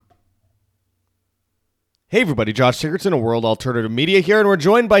Hey everybody, Josh Sigurdsson of World Alternative Media here, and we're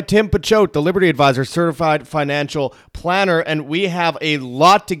joined by Tim Pachote, the Liberty Advisor Certified Financial Planner, and we have a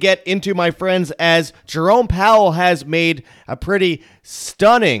lot to get into, my friends, as Jerome Powell has made a pretty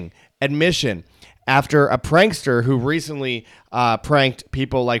stunning admission after a prankster who recently pranked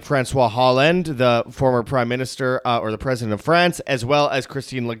people like Francois Hollande, the former Prime Minister or the President of France, as well as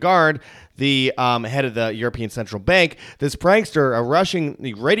Christine Lagarde, the head of the European Central Bank. This prankster, a Russian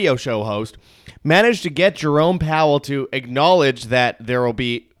radio show host, managed to get Jerome Powell to acknowledge that there will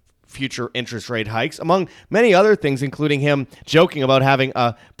be future interest rate hikes, among many other things, including him joking about having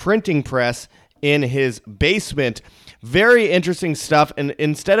a printing press in his basement. Very interesting stuff. And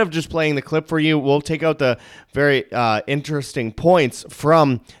instead of just playing the clip for you, we'll take out the very interesting points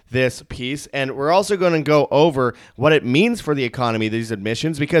from this piece. And we're also going to go over what it means for the economy, these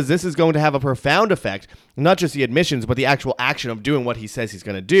admissions, because this is going to have a profound effect, not just the admissions, but the actual action of doing what he says he's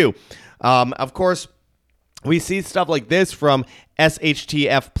going to do. Of course, we see stuff like this from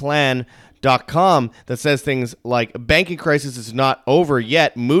shtfplan.com that says things like banking crisis is not over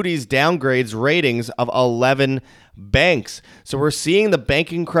yet. Moody's downgrades ratings of 11 banks. So we're seeing the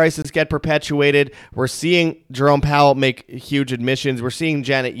banking crisis get perpetuated. We're seeing Jerome Powell make huge admissions. We're seeing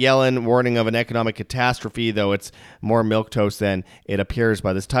Janet Yellen warning of an economic catastrophe, though it's more milquetoast than it appears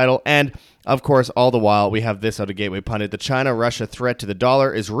by this title. And of course, all the while, we have this out of Gateway Pundit. The China-Russia threat to the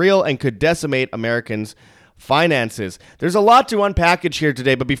dollar is real and could decimate Americans' finances. There's a lot to unpackage here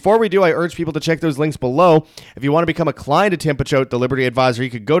today, but before we do, I urge people to check those links below. If you want to become a client of Tim Pachote, the Liberty Advisor,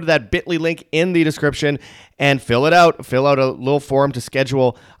 you could go to that bit.ly link in the description and fill it out. Fill out a little form to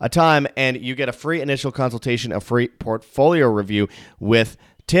schedule a time, and you get a free initial consultation, a free portfolio review with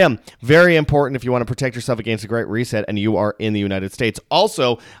Tim. Very important if you want to protect yourself against a great reset and you are in the United States.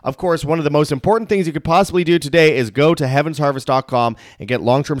 Also, of course, one of the most important things you could possibly do today is go to heavensharvest.com and get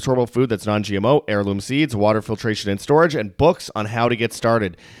long-term storable food that's non-GMO, heirloom seeds, water filtration and storage, and books on how to get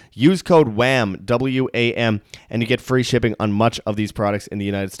started. Use code WAM, W-A-M, and you get free shipping on much of these products in the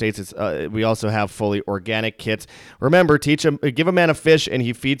United States. We also have fully organic kits. Remember, give a man a fish and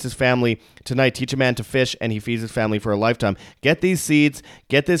he feeds his family tonight. Teach a man to fish and he feeds his family for a lifetime. Get these seeds,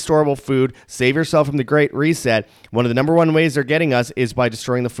 get this storable food, save yourself from the Great Reset. One of the number one ways they're getting us is by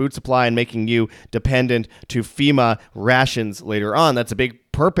destroying the food supply and making you dependent to FEMA rations later on. That's a big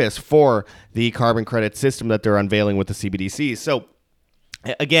purpose for the carbon credit system that they're unveiling with the CBDC. So,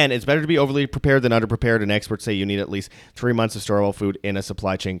 again, it's better to be overly prepared than underprepared, and experts say you need at least 3 months of storable food in a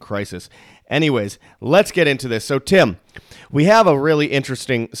supply chain crisis. Anyways, let's get into this. So, Tim, we have a really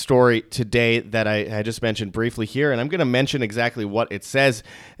interesting story today that I just mentioned briefly here, and I'm going to mention exactly what it says.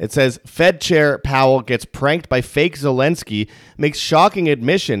 It says, Fed Chair Powell gets pranked by fake Zelensky, makes shocking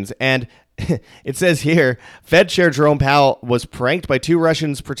admissions, and it says here, Fed Chair Jerome Powell was pranked by two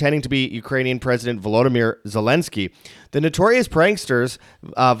Russians pretending to be Ukrainian President Volodymyr Zelensky. The notorious pranksters,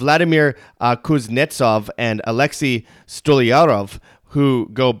 Vladimir Kuznetsov and Alexei Stolyarov, who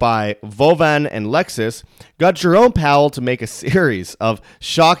go by Vovan and Lexus, got Jerome Powell to make a series of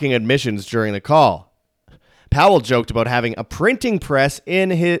shocking admissions during the call. Powell joked about having a printing press in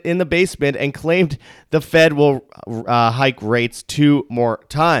the basement and claimed the Fed will hike rates 2 more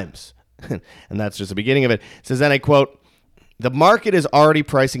times. And that's just the beginning of it. It says, and I quote, the market is already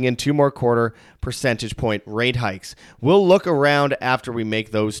pricing in 2 more quarter percentage point rate hikes. We'll look around after we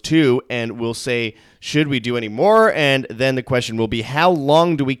make those 2 and we'll say, should we do any more? And then the question will be, how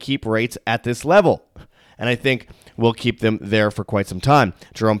long do we keep rates at this level? And I think we'll keep them there for quite some time,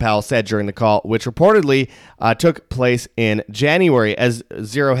 Jerome Powell said during the call, which reportedly took place in January. As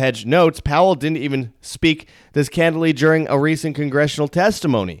Zero Hedge notes, Powell didn't even speak this candidly during a recent congressional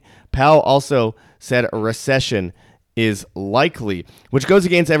testimony. Powell also said a recession is likely, which goes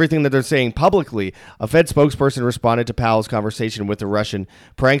against everything that they're saying publicly. A Fed spokesperson responded to Powell's conversation with the Russian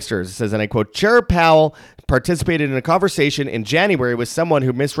pranksters. It says, and I quote, Chair Powell participated in a conversation in January with someone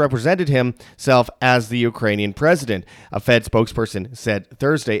who misrepresented himself as the Ukrainian president, a Fed spokesperson said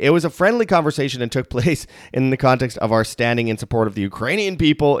Thursday. It was a friendly conversation and took place in the context of our standing in support of the Ukrainian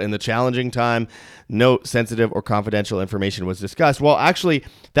people in the challenging time. No sensitive or confidential information was discussed. Well, actually,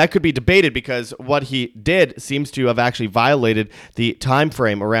 that could be debated because what he did seems to have actually violated the time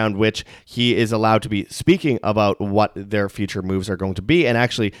frame around which he is allowed to be speaking about what their future moves are going to be, and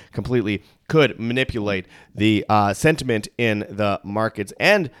actually completely could manipulate the sentiment in the markets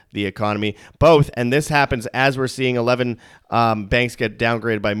and the economy, both. And this happens as we're seeing 11 banks get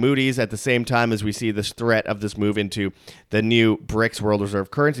downgraded by Moody's at the same time as we see this threat of this move into the new BRICS World Reserve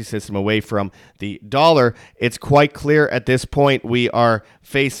currency system away from the dollar. It's quite clear at this point we are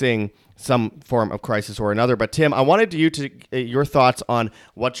facing some form of crisis or another. But Tim, I wanted your thoughts on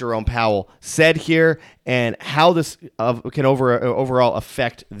what Jerome Powell said here and how this can overall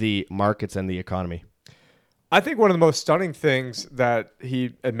affect the markets and the economy. I think one of the most stunning things that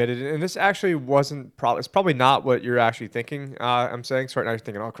he admitted, and this actually it's probably not what you're actually thinking. I'm saying, so right now you're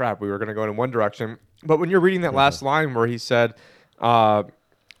thinking, oh crap, we were going to go in one direction. But when you're reading that last line where he said,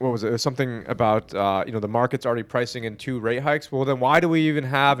 what was it? It was something about, the market's already pricing in 2 rate hikes. Well, then why do we even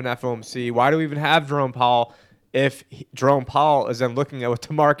have an FOMC? Why do we even have Jerome Powell if Jerome Powell is then looking at what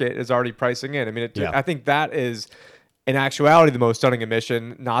the market is already pricing in? I mean, I think that is, in actuality, the most stunning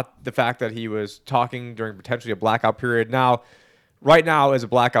admission, not the fact that he was talking during potentially a blackout period. Now, right now is a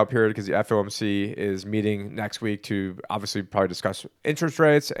blackout period because the FOMC is meeting next week to obviously probably discuss interest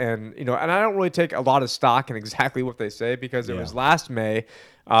rates. And, and I don't really take a lot of stock in exactly what they say because it was last May.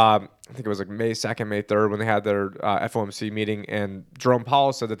 I think it was like May 2nd, May 3rd when they had their FOMC meeting, and Jerome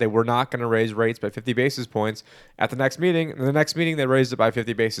Powell said that they were not going to raise rates by 50 basis points at the next meeting. And the next meeting, they raised it by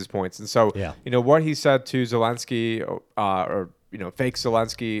 50 basis points. And so, what he said to Zelensky or fake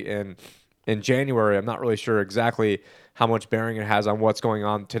Zelensky in January, I'm not really sure exactly how much bearing it has on what's going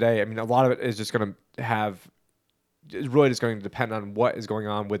on today. I mean, a lot of it is just going to it's really just going to depend on what is going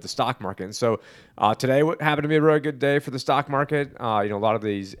on with the stock market. And so today happened to be a really good day for the stock market. A lot of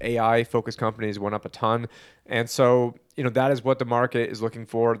these AI-focused companies went up a ton. And so, that is what the market is looking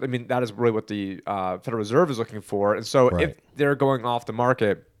for. I mean, that is really what the Federal Reserve is looking for. And so if they're going off the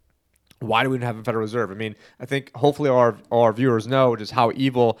market, why do we even have a Federal Reserve? I mean, I think hopefully all our viewers know just how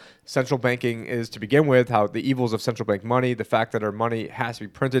evil central banking is to begin with, how the evils of central bank money, the fact that our money has to be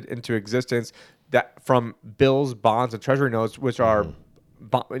printed into existence, that from bills, bonds, and treasury notes, which are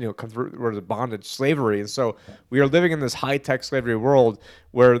come through the bondage slavery. And so we are living in this high-tech slavery world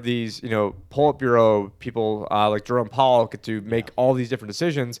where these, Politburo people like Jerome Powell get to make all these different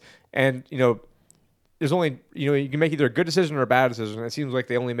decisions. And, there's only, you can make either a good decision or a bad decision. It seems like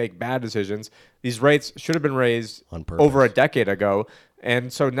they only make bad decisions. These rates should have been raised over a decade ago.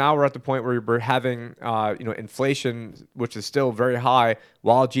 And so now we're at the point where we're having, inflation, which is still very high,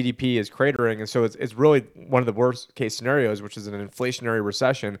 while GDP is cratering. And so it's really one of the worst case scenarios, which is an inflationary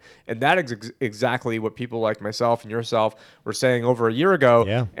recession. And that is exactly what people like myself and yourself were saying over a year ago.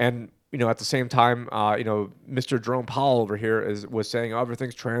 Yeah. And at the same time, Mr. Jerome Powell over here was saying, oh,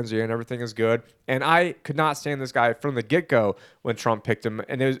 everything's transient, everything is good. And I could not stand this guy from the get-go when Trump picked him.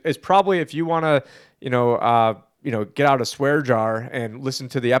 And it's probably, if you want to, get out a swear jar and listen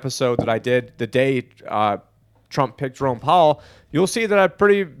to the episode that I did the day Trump picked Jerome Powell, you'll see that I'm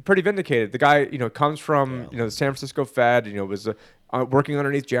pretty vindicated. The guy, comes from, the San Francisco Fed, was working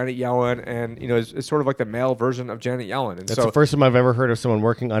underneath Janet Yellen, and is sort of like the male version of Janet Yellen. And that's the first time I've ever heard of someone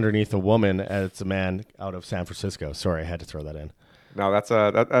working underneath a woman as a man out of San Francisco. Sorry, I had to throw that in. No,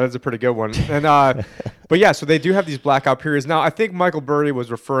 that is a pretty good one. And but yeah, so they do have these blackout periods. Now, I think Michael Burry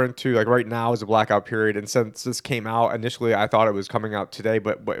was referring to like right now is a blackout period, and since this came out initially, I thought it was coming out today,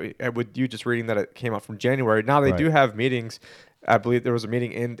 but with you just reading that it came out from January, now they do have meetings. I believe there was a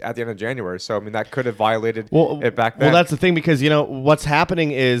meeting at the end of January. So, I mean, that could have violated it back then. Well, that's the thing, because, what's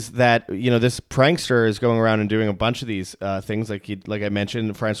happening is that, this prankster is going around and doing a bunch of these things. Like I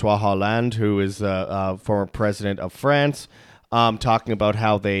mentioned, Francois Hollande, who is former president of France, talking about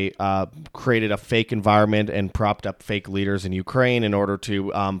how they created a fake environment and propped up fake leaders in Ukraine in order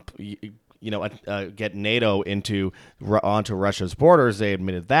to get NATO onto Russia's borders. They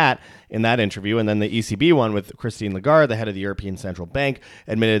admitted that in that interview. And then the ECB one with Christine Lagarde, the head of the European Central Bank,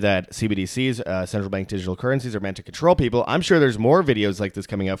 admitted that CBDCs, central bank digital currencies, are meant to control people. I'm sure there's more videos like this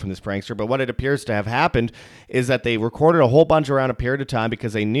coming out from this prankster, but what it appears to have happened is that they recorded a whole bunch around a period of time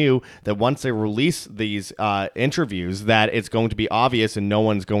because they knew that once they release these interviews, that it's going to be obvious and no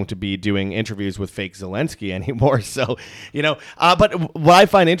one's going to be doing interviews with fake Zelensky anymore. So, but what I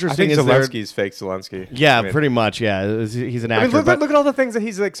find interesting is Zelensky's fake Zelensky. Yeah, pretty much. Yeah, he's an actor. Look at all the things that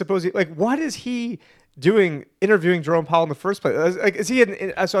he's like supposedly like. What is he doing interviewing Jerome Powell in the first place? Like, is he?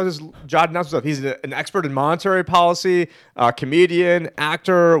 So I was just jotting down stuff. He's an expert in monetary policy, comedian,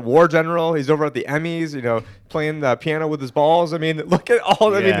 actor, war general. He's over at the Emmys. playing the piano with his balls. I mean, look at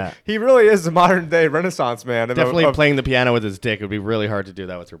all. I Yeah. mean, he really is a modern day Renaissance man. Definitely playing the piano with his dick. It would be really hard to do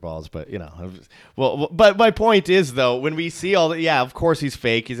that with your balls, but well, but my point is though, when we see all that, yeah, of course he's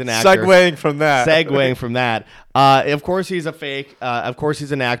fake. He's an actor. Segueing from that. Of course he's a fake. Of course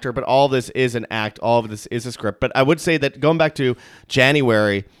he's an actor, but all this is an act. All of this is a script. But I would say that going back to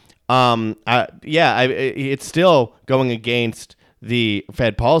January, it's still going against the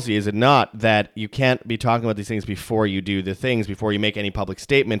Fed policy, is it not, that you can't be talking about these things before you do the things, before you make any public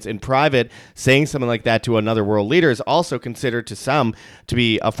statements in private? Saying something like that to another world leader is also considered to some to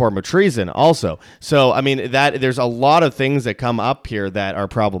be a form of treason also. So, I mean, that there's a lot of things that come up here that are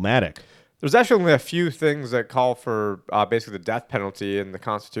problematic. There's actually only a few things that call for basically the death penalty in the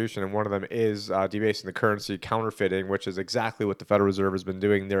Constitution, and one of them is debasing the currency, counterfeiting, which is exactly what the Federal Reserve has been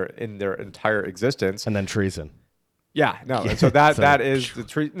doing in their entire existence. And then treason. Yeah, no, and so that is the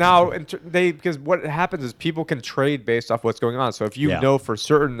treat now. Because what happens is people can trade based off what's going on. So if you know for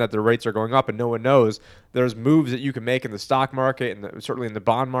certain that the rates are going up and no one knows, there's moves that you can make in the stock market and certainly in the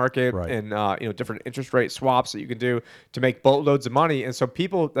bond market, right, and different interest rate swaps that you can do to make boatloads of money. And so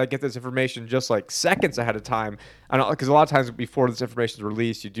people that get this information just like seconds ahead of time, because a lot of times before this information is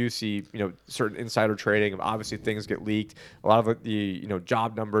released, you do see certain insider trading. Obviously, things get leaked. A lot of the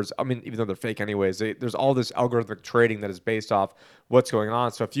job numbers. I mean, even though they're fake anyways, there's all this algorithmic trading that is based off what's going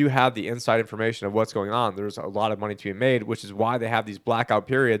on. So if you have the inside information of what's going on, there's a lot of money to be made, which is why they have these blackout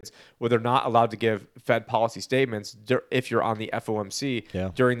periods where they're not allowed to give Fed policy statements if you're on the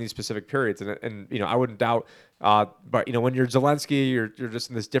FOMC during these specific periods. And I wouldn't doubt, but when you're Zelensky, you're just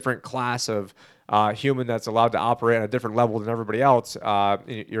in this different class of human that's allowed to operate at a different level than everybody else.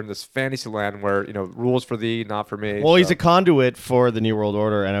 You're in this fantasy land where rules for thee, not for me. Well, he's a conduit for the New World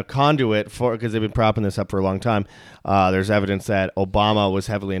Order, and a conduit for, because they've been propping this up for a long time. There's evidence that Obama was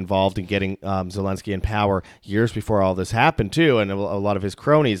heavily involved in getting Zelensky in power years before all this happened too, and a lot of his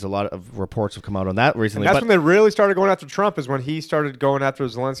cronies. A lot of reports have come out on that recently. And that's when they really started going after Trump, is when he started going after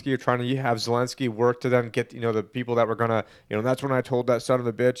Zelensky, or trying to have Zelensky work to then get the people that were gonna that's when I told that son of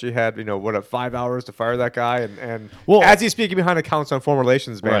a bitch he had 5 hours to fire that guy, and well, as he's speaking behind accounts on foreign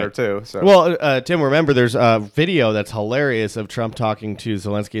relations banner too. So Tim, remember there's a video that's hilarious of Trump talking to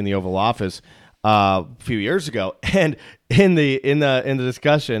Zelensky in the Oval Office a few years ago, and in the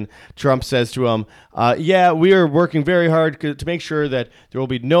discussion, Trump says to him, we are working very hard to make sure that there will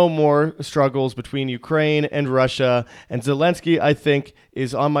be no more struggles between Ukraine and Russia, and Zelensky, I think,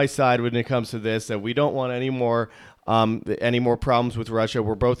 is on my side when it comes to this, that we don't want any more problems with Russia.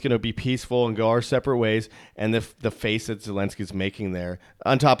 We're both going to be peaceful and go our separate ways. And the face that Zelensky's making there,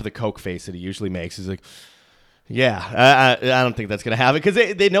 on top of the Coke face that he usually makes, is like, I don't think that's going to happen, because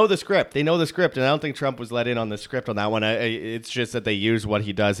they know the script. They know the script, and I don't think Trump was let in on the script on that one. It's just that they use what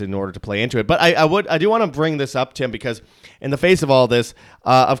he does in order to play into it. But I do want to bring this up, Tim, because in the face of all this,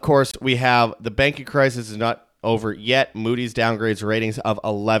 of course, we have the banking crisis is not over yet. Moody's downgrades ratings of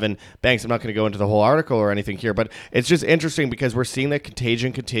 11 banks. I'm not going to go into the whole article or anything here, but it's just interesting because we're seeing that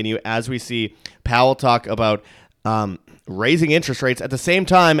contagion continue as we see Powell talk about raising interest rates at the same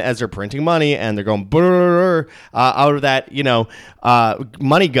time as they're printing money, and they're going out of that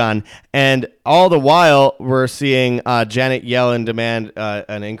money gun. And all the while, we're seeing Janet Yellen demand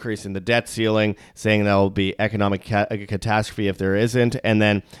an increase in the debt ceiling, saying there will be economic catastrophe if there isn't. And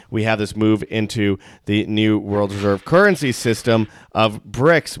then we have this move into the new world reserve currency system of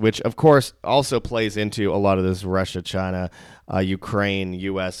BRICS, which, of course, also plays into a lot of this Russia, China, Ukraine,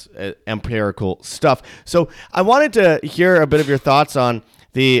 U.S. Empirical stuff. So I wanted to hear a bit of your thoughts on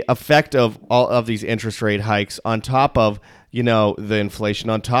the effect of all of these interest rate hikes on top of the inflation,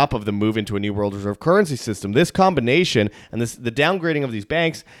 on top of the move into a new world reserve currency system. This combination and the downgrading of these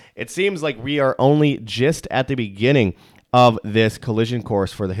banks, it seems like we are only just at the beginning of this collision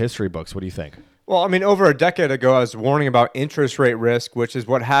course for the history books. What do you think? Well, I mean, over a decade ago, I was warning about interest rate risk, which is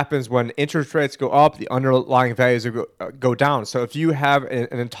what happens when interest rates go up, the underlying values go down. So if you have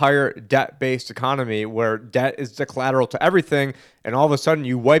an entire debt-based economy where debt is the collateral to everything, and all of a sudden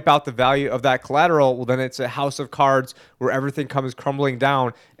you wipe out the value of that collateral, well, then it's a house of cards where everything comes crumbling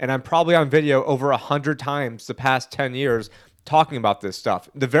down. And I'm probably on video over 100 times the past 10 years talking about this stuff.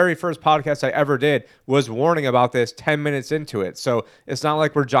 The very first podcast I ever did was warning about this 10 minutes into it. So it's not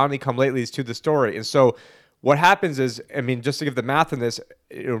like we're Johnny come latelys to the story. And so what happens is, I mean, just to give the math in this,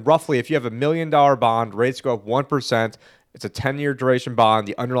 roughly if you have $1 million bond, rates go up 1%, it's a 10-year duration bond,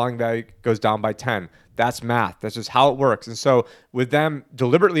 the underlying value goes down by 10. That's math. That's just how it works. And so with them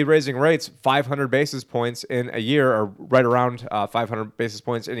deliberately raising rates 500 basis points in a year, or right around 500 basis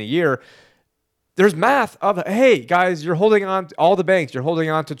points in a year, there's math of, hey, guys, you're holding on to all the banks. You're holding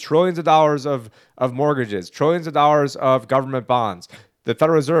on to trillions of dollars of mortgages, trillions of dollars of government bonds. The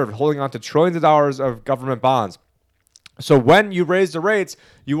Federal Reserve holding on to trillions of dollars of government bonds. So when you raise the rates,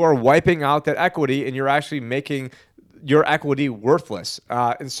 you are wiping out that equity and you're actually making your equity worthless.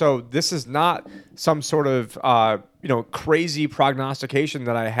 And so this is not some sort of crazy prognostication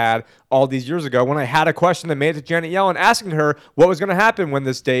that I had all these years ago when I had a question that made it to Janet Yellen asking her what was going to happen when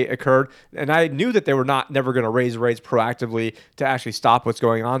this day occurred. And I knew that they were never going to raise rates proactively to actually stop what's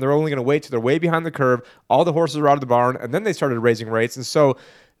going on. They're only going to wait till they're way behind the curve. All the horses are out of the barn, and then they started raising rates. And so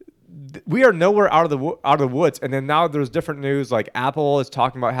we are nowhere out of the woods. And then now there's different news, like Apple is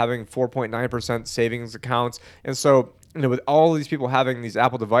talking about having 4.9% savings accounts. And so, with all these people having these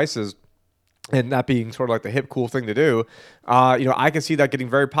Apple devices and that being sort of like the hip, cool thing to do, I can see that getting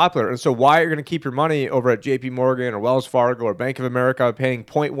very popular. And so why are you going to keep your money over at JP Morgan or Wells Fargo or Bank of America paying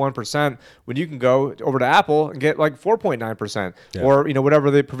 0.1% when you can go over to Apple and get like 4.9% or, whatever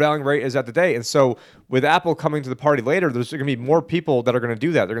the prevailing rate is at the day. And so with Apple coming to the party later, there's going to be more people that are going to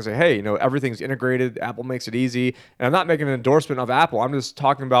do that. They're going to say, hey, everything's integrated. Apple makes it easy. And I'm not making an endorsement of Apple. I'm just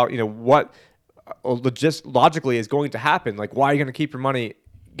talking about, what logically is going to happen. Like, why are you going to keep your money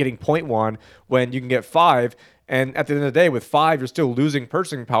getting 0.1 when you can get 5? And at the end of the day, with 5, you're still losing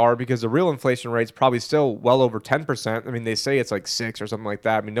purchasing power because the real inflation rate's probably still well over 10%. I mean, they say it's like 6 or something like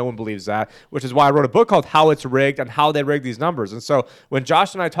that. I mean, no one believes that, which is why I wrote a book called How It's Rigged and how they rig these numbers. And so when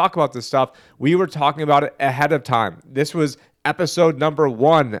Josh and I talk about this stuff, we were talking about it ahead of time. This was episode number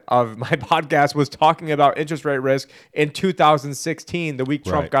 1 of my podcast, was talking about interest rate risk in 2016, the week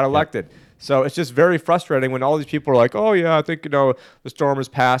Trump got elected. Yep. So it's just very frustrating when all these people are like, oh, yeah, I think, the storm has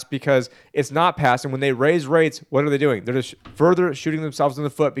passed, because it's not passed. And when they raise rates, what are they doing? They're just further shooting themselves in the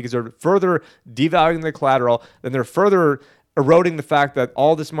foot because they're further devaluing the collateral. Then they're further eroding the fact that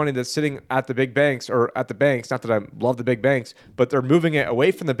all this money that's sitting at the big banks, or at the banks, not that I love the big banks, but they're moving it away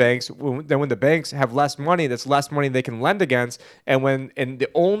from the banks. Then when the banks have less money, that's less money they can lend against. And the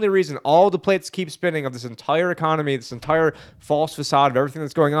only reason all the plates keep spinning of this entire economy, this entire false facade of everything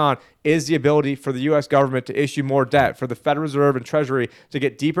that's going on, is the ability for the U.S. government to issue more debt, for the Federal Reserve and Treasury to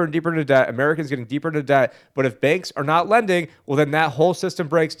get deeper and deeper into debt, Americans getting deeper into debt. But if banks are not lending, well, then that whole system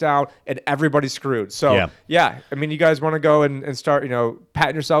breaks down and everybody's screwed. So, I mean, you guys want to go and start,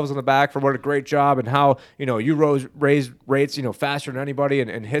 patting yourselves on the back for what a great job and how, you raised rates, faster than anybody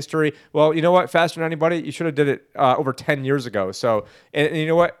in history. Well, you know what? Faster than anybody, you should have did it over 10 years ago. So, and you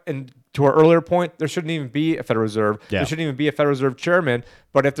know what? And to our earlier point, there shouldn't even be a Federal Reserve. Yeah. There shouldn't even be a Federal Reserve chairman.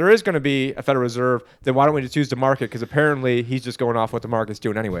 But if there is going to be a Federal Reserve, then why don't we just use the market? Because apparently he's just going off what the market's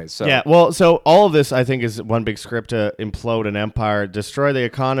doing anyways. So. Yeah, well, so all of this, I think, is one big script to implode an empire, destroy the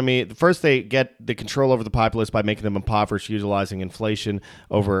economy. First, they get the control over the populace by making them impoverished, utilizing inflation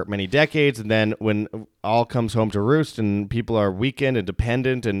over many decades. And then when all comes home to roost and people are weakened and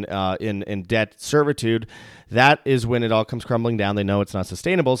dependent and in debt servitude, that is when it all comes crumbling down. They know it's not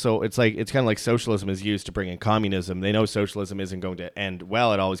sustainable. So it's kind of like socialism is used to bring in communism. They know socialism isn't going to end well.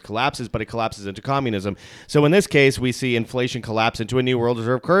 It always collapses, but it collapses into communism. So in this case, we see inflation collapse into a new world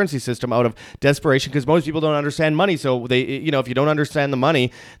reserve currency system out of desperation, because most people don't understand money. So they, if you don't understand the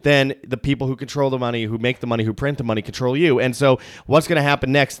money, then the people who control the money, who make the money, who print the money, control you. And so what's going to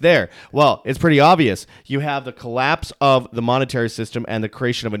happen next there? Well, it's pretty obvious. You have the collapse of the monetary system and the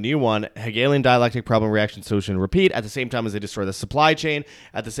creation of a new one. Hegelian dialectic, problem, reaction, solution, repeat, at the same time as they destroy the supply chain,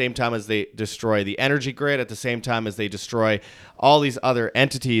 at the same time as they destroy the energy grid, at the same time as they destroy all these other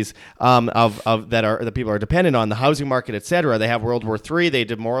entities that people are dependent on, the housing market, etc. They have World War III. They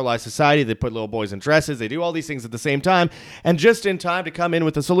demoralize society. They put little boys in dresses. They do all these things at the same time, and just in time to come in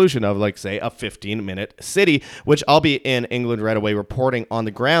with a solution of, like, say, a 15-minute city, which I'll be in England right away reporting on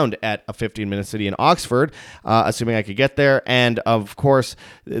the ground at a 15-minute city in Oxford, assuming I could get there. And of course,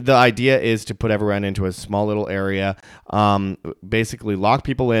 the idea is to put everyone into a small little area, basically lock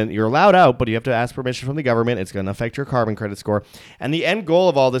people in. You're allowed out, but you have to ask permission from the government. It's going to affect your carbon credit score. And the end goal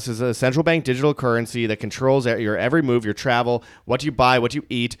of all this is a central bank digital currency that controls your every move, your travel, what you buy, what you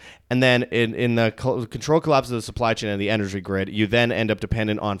eat. And then in the control collapse of the supply chain and the energy grid, you then end up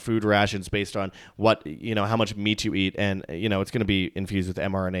dependent on food rations based on what, how much meat you eat. And, it's going to be infused with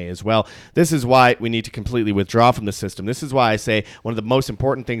mRNA as well. This is why we need to completely withdraw from the system. This is why I say one of the most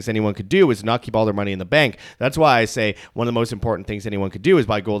important things anyone could do is not keep all their money in the bank. That's why I say one of the most important things anyone could do is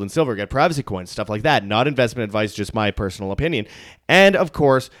buy gold and silver, get privacy coins, stuff like that. Not investment advice, just my personal opinion. And of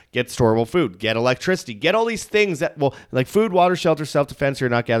course, get storable food, get electricity, get all these things that will, like food, water, shelter, self-defense. You're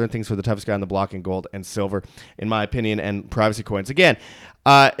not gathering things for the toughest guy on the block in gold and silver, in my opinion, and privacy coins. Again,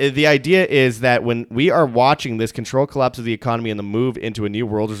 The idea is that when we are watching this controlled collapse of the economy and the move into a new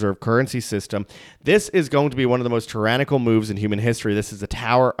world reserve currency system, this is going to be one of the most tyrannical moves in human history. This is the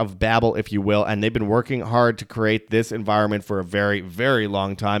Tower of Babel, if you will, and they've been working hard to create this environment for a very, very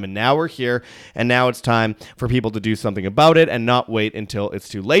long time. And now we're here, and now it's time for people to do something about it and not wait until it's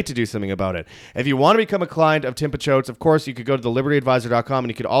too late to do something about it. If you want to become a client of Tim Picciot's, of course, you could go to thelibertyadvisor.com,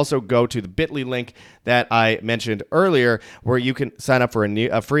 and you could also go to the bit.ly link that I mentioned earlier, where you can sign up for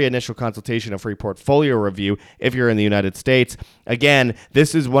a free initial consultation, a free portfolio review if you're in the United States. Again,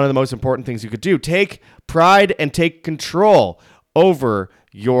 this is one of the most important things you could do. Take pride and take control over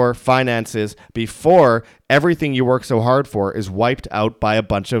your finances before everything you work so hard for is wiped out by a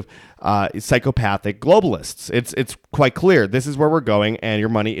bunch of psychopathic globalists. It's quite clear. This is where we're going, and your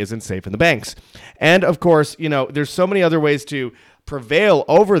money isn't safe in the banks. And of course, there's so many other ways to prevail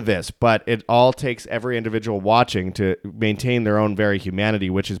over this, but it all takes every individual watching to maintain their own very humanity,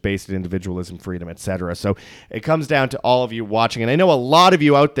 which is based in individualism, freedom, etc. So it comes down to all of you watching, and I know a lot of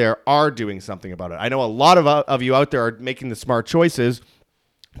you out there are doing something about it. I know a lot of you out there are making the smart choices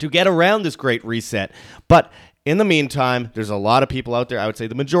to get around this great reset, but in the meantime, there's a lot of people out there, I would say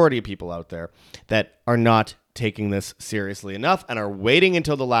the majority of people out there, that are not taking this seriously enough and are waiting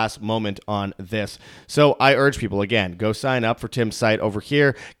until the last moment on this. So I urge people, again, go sign up for Tim's site over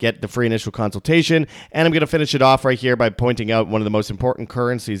here, get the free initial consultation, and I'm going to finish it off right here by pointing out one of the most important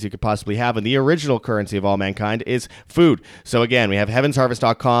currencies you could possibly have, and the original currency of all mankind is food. So again, we have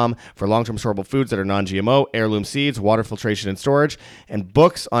heavensharvest.com for long-term storable foods that are non-GMO, heirloom seeds, water filtration and storage, and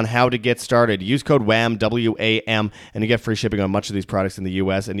books on how to get started. Use code WAM, W-A-M, and you get free shipping on much of these products in the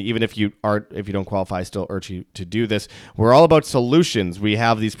U.S., and even if you don't qualify, I still urge you to do this. We're all about solutions. We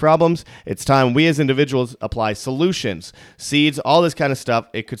have these problems. It's time we as individuals apply solutions, seeds, all this kind of stuff.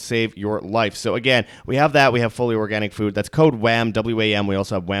 It could save your life. So again, we have that. We have fully organic food. That's code WAM, W-A-M. We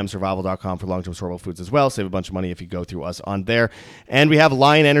also have whamsurvival.com for long-term storable foods as well. Save a bunch of money if you go through us on there. And we have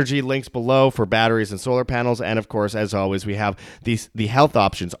Lion Energy links below for batteries and solar panels. And of course, as always, we have the health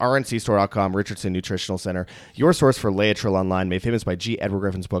options, rncstore.com, Richardson Nutritional Center, your source for Laetrile online, made famous by G. Edward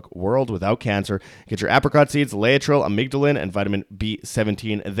Griffin's book, World Without Cancer. Get your apricot seeds, Laetrile, amygdalin, and vitamin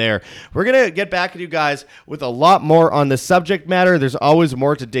B17 there. We're going to get back at you guys with a lot more on the subject matter. There's always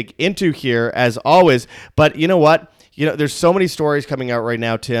more to dig into here, as always. But you know what? There's so many stories coming out right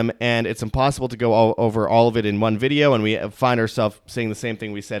now, Tim, and it's impossible to go over all of it in one video, and we find ourselves saying the same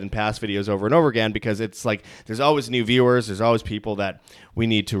thing we said in past videos over and over again, because it's like there's always new viewers, there's always people that we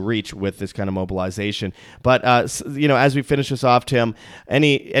need to reach with this kind of mobilization. But, as we finish this off, Tim,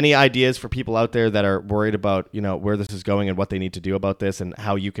 any ideas for people out there that are worried about, where this is going and what they need to do about this and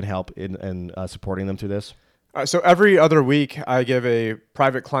how you can help in supporting them through this? So every other week I give a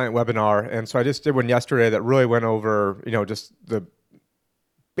private client webinar, and so I just did one yesterday that really went over, just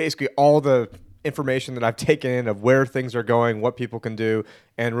basically all the information that I've taken in of where things are going, what people can do,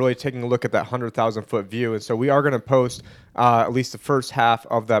 and really taking a look at that 100,000 foot view. And so we are going to post at least the first half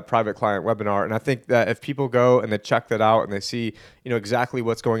of that private client webinar. And I think that if people go and they check that out and they see, exactly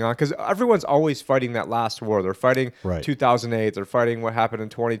what's going on, because everyone's always fighting that last war. They're fighting 2008. They're fighting what happened in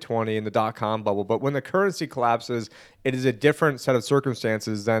 2020 in the dot-com bubble. But when the currency collapses, it is a different set of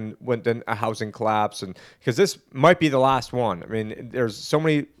circumstances than a housing collapse. And because this might be the last one. I mean, there's so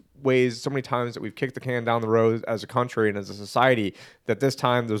many ways, so many times that we've kicked the can down the road as a country and as a society, that this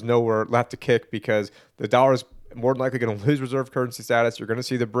time there's nowhere left to kick, because the dollar is more than likely going to lose reserve currency status. You're going to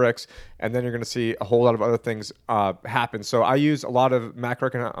see the BRICS, and then you're going to see a whole lot of other things happen. So I use a lot of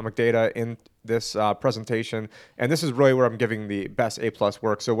macroeconomic data in this presentation, and this is really where I'm giving the best A+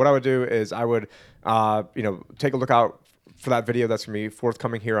 work. So what I would do is I would take a look out for that video that's going to be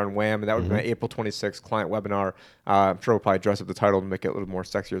forthcoming here on WHAM, and that would be my April 26th client webinar. I'm sure we'll probably dress up the title and make it a little more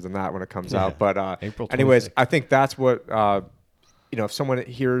sexier than that when it comes out. But anyways, I think that's what, if someone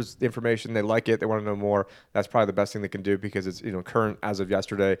hears the information, they like it, they want to know more, that's probably the best thing they can do, because it's, current as of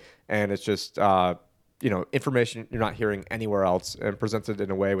yesterday, and it's just, information you're not hearing anywhere else, and presented in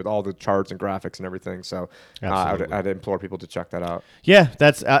a way with all the charts and graphics and everything. So I'd implore people to check that out. Yeah,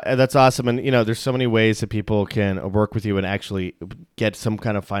 that's awesome. And, there's so many ways that people can work with you and actually get some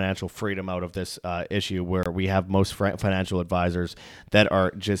kind of financial freedom out of this issue, where we have most financial advisors that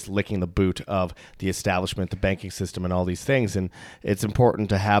are just licking the boot of the establishment, the banking system, and all these things. And it's important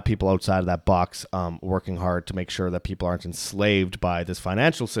to have people outside of that box working hard to make sure that people aren't enslaved by this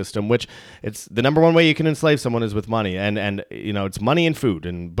financial system, which it's the number one way you can enslave someone is with money, and it's money and food,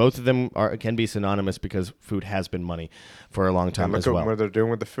 and both of them can be synonymous because food has been money for a long time look as at well. what they're doing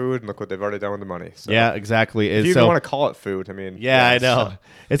with the food, and look what they've already done with the money. So. Yeah, exactly. If you even want to call it food, I mean. Yeah, I know.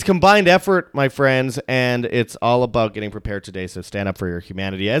 It's combined effort, my friends, and it's all about getting prepared today, so stand up for your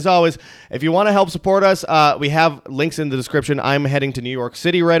humanity. As always, if you want to help support us, we have links in the description. I'm heading to New York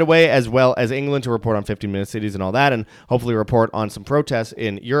City right away, as well as England, to report on 15-minute cities and all that, and hopefully report on some protests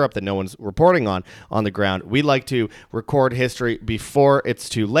in Europe that no one's reporting on the ground. We like to record history before it's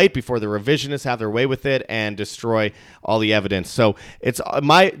too late, before the revisionists have their way with it and destroy all the evidence. So it's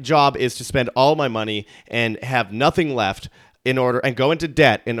my job is to spend all my money and have nothing left and go into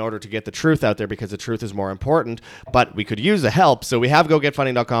debt in order to get the truth out there, because the truth is more important. But we could use the help. So we have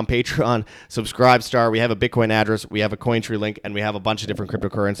GoGetFunding.com, Patreon, Subscribe Star. We have a Bitcoin address. We have a Cointree link, and we have a bunch of different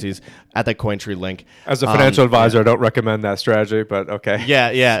cryptocurrencies at that Cointree link. As a financial advisor, I don't recommend that strategy, but okay. Yeah.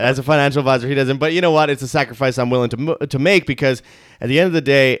 As a financial advisor, he doesn't. But you know what? It's a sacrifice I'm willing to make, because at the end of the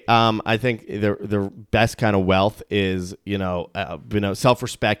day, I think the best kind of wealth is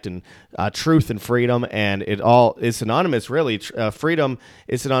self-respect and truth and freedom, and it all is synonymous. Really, freedom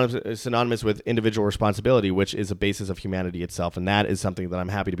is synonymous with individual responsibility, which is a basis of humanity itself, and that is something that I'm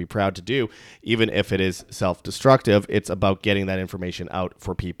happy to be proud to do, even if it is self-destructive. It's about getting that information out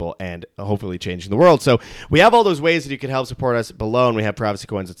for people and hopefully changing the world. So we have all those ways that you can help support us below, and we have privacy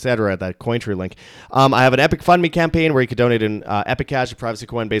coins, etc. at that Cointree link. I have an Epic Fund Me campaign where you can donate in Epic Cash, a privacy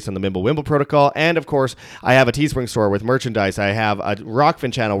coin based on the Mimblewimble protocol. And of course, I have a Teespring store with merchandise. I have a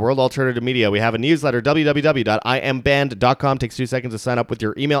Rockfin channel, World Alternative Media. We have a newsletter, www.iamband.com. Takes 2 seconds to sign up with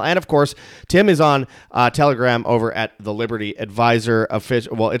your email. And of course, Tim is on Telegram over at the Liberty Advisor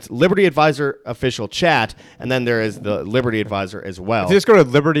official. Well, it's Liberty Advisor official chat, and then there is the Liberty Advisor as well. If you just go to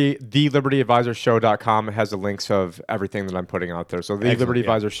thelibertyadvisorshow.com, it has the links of everything that I'm putting out there. So the Liberty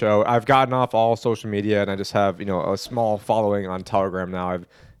Advisor Show. I've gotten off all social media, and I just have a small following on Telegram now. I've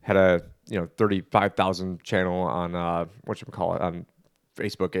had a 35,000 channel on on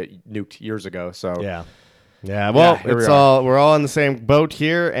Facebook. It nuked years ago. So yeah. Well, we're all in the same boat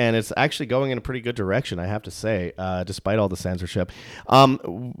here, and it's actually going in a pretty good direction, I have to say, despite all the censorship.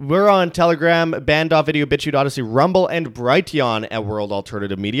 We're on Telegram, Band.video, BitChute, Odyssey, Rumble, and Brighteon at World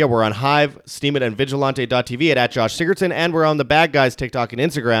Alternative Media. We're on Hive, Steemit, and Vigilante.tv at Josh Sigurdson, and we're on the Bad Guys TikTok and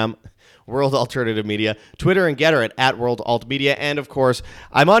Instagram, World Alternative Media, Twitter and Getter at World Alt Media, and of course,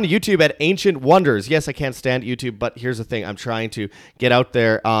 I'm on YouTube at Ancient Wonders. Yes, I can't stand YouTube, but here's the thing. I'm trying to get out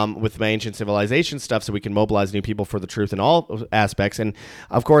there with my ancient civilization stuff so we can mobilize new people for the truth in all aspects. And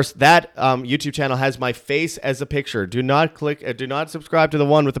of course, that YouTube channel has my face as a picture. Do not subscribe to the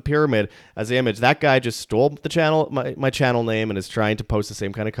one with the pyramid as the image. That guy just stole the channel, my channel name, and is trying to post the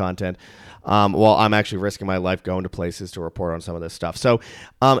same kind of content. Well, I'm actually risking my life going to places to report on some of this stuff. So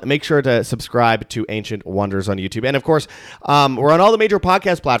make sure to subscribe to Ancient Wonders on YouTube. And of course, we're on all the major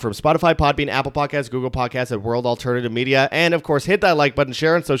podcast platforms: Spotify, Podbean, Apple Podcasts, Google Podcasts, at World Alternative Media. And of course, hit that like button,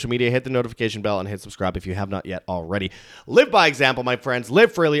 share on social media, hit the notification bell, and hit subscribe if you have not yet already. Live by example, my friends.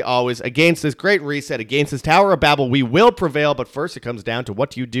 Live freely always. Against this great reset, against this Tower of Babel, we will prevail. But first, it comes down to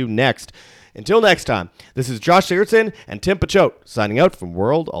what you do next. Until next time, this is Josh Sigurdson and Tim Pachote signing out from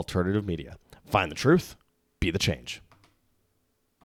World Alternative Media. Find the truth, be the change.